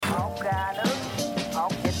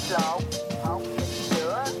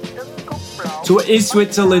So is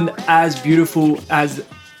Switzerland as beautiful as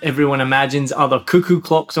everyone imagines? Are there cuckoo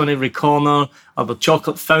clocks on every corner? Are there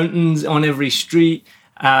chocolate fountains on every street?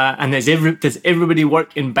 And does everybody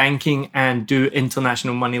work in banking and do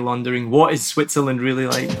international money laundering? What is Switzerland really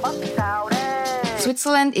like?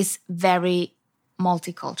 Switzerland is very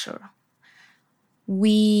multicultural.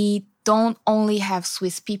 We don't only have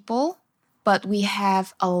Swiss people, but we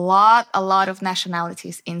have a lot of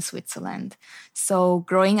nationalities in Switzerland. So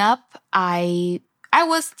growing up, I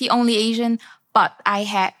was the only Asian, but I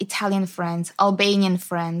had Italian friends, Albanian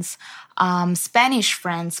friends, Spanish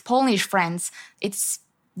friends, Polish friends. It's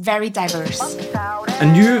very diverse.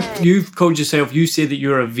 And you've called yourself, you say that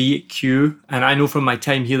you're a Viet Kieu, and I know from my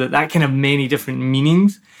time here that can have many different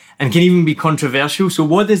meanings and can even be controversial. So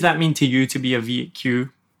what does that mean to you to be a Viet Kieu?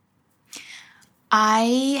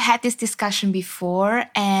 I had this discussion before,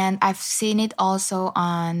 and I've seen it also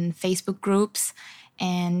on Facebook groups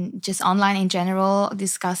and just online in general,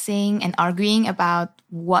 discussing and arguing about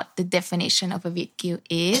what the definition of a Viet Kieu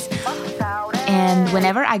is. And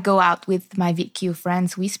whenever I go out with my Viet Kieu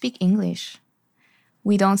friends, we speak English.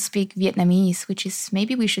 We don't speak Vietnamese, which is,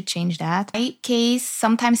 maybe we should change that. In my case,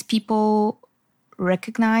 sometimes people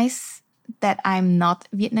recognize that I'm not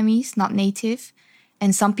Vietnamese, not native.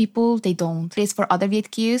 And some people, they don't. At least for other Viet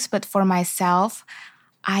Kius, but for myself,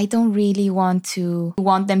 I don't really want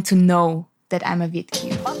them to know that I'm a Viet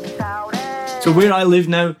Kieu. So where I live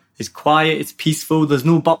now is quiet, it's peaceful. There's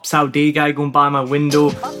no Bop Sao Day guy going by my window.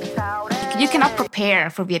 You cannot prepare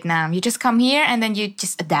for Vietnam. You just come here and then you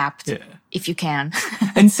just adapt, if you can.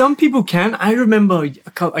 And some people can. I remember a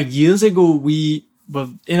couple of years ago, we were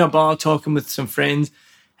in a bar talking with some friends,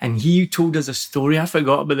 and he told us a story. I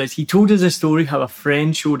forgot about this. He told us a story how a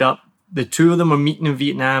friend showed up. The two of them were meeting in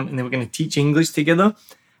Vietnam and they were going to teach English together.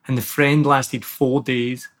 And the friend lasted 4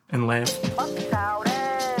 days and left.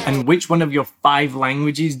 And which one of your 5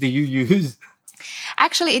 languages do you use?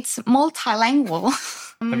 Actually, it's multilingual.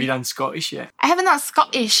 Have you done Scottish yet? I haven't done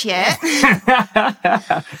Scottish yet.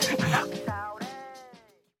 I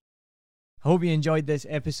hope you enjoyed this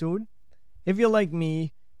episode. If you're like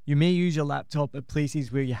me, you may use your laptop at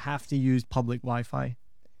places where you have to use public Wi-Fi.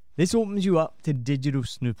 This opens you up to digital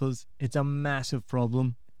snoopers. It's a massive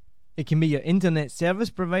problem. It can be your internet service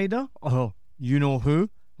provider, or you know who,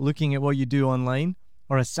 looking at what you do online,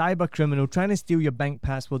 or a cyber criminal trying to steal your bank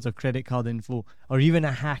passwords or credit card info, or even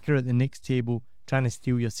a hacker at the next table trying to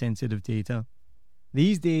steal your sensitive data.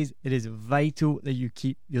 These days, it is vital that you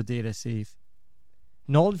keep your data safe.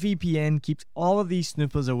 NordVPN keeps all of these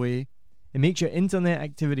snoopers away. It makes your internet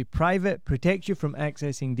activity private, protects you from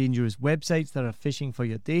accessing dangerous websites that are phishing for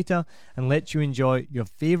your data, and lets you enjoy your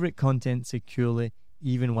favorite content securely,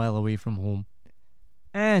 even while away from home.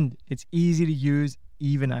 And it's easy to use,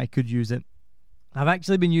 even I could use it. I've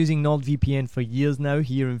actually been using NordVPN for years now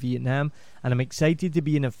here in Vietnam, and I'm excited to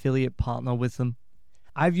be an affiliate partner with them.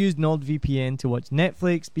 I've used NordVPN to watch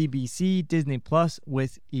Netflix, BBC, Disney Plus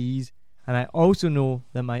with ease, and I also know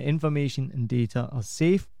that my information and data are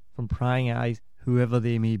safe from prying eyes, whoever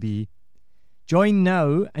they may be. Join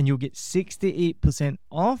now and you'll get 68%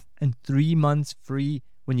 off and 3 months free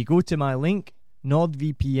when you go to my link,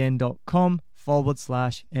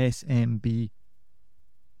 nordvpn.com/SMB.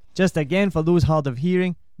 Just again, for those hard of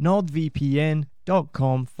hearing,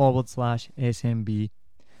 nordvpn.com/SMB.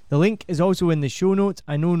 The link is also in the show notes.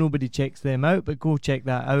 I know nobody checks them out, but go check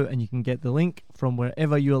that out and you can get the link from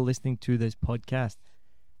wherever you're listening to this podcast.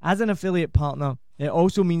 As an affiliate partner, it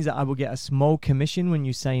also means that I will get a small commission when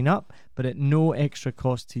you sign up, but at no extra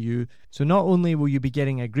cost to you. So not only will you be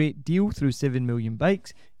getting a great deal through 7 Million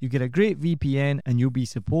Bikes, you get a great VPN and you'll be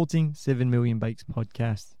supporting 7 Million Bikes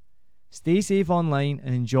podcast. Stay safe online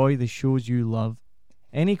and enjoy the shows you love.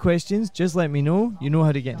 Any questions, just let me know. You know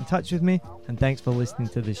how to get in touch with me. And thanks for listening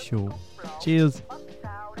to this show. Cheers.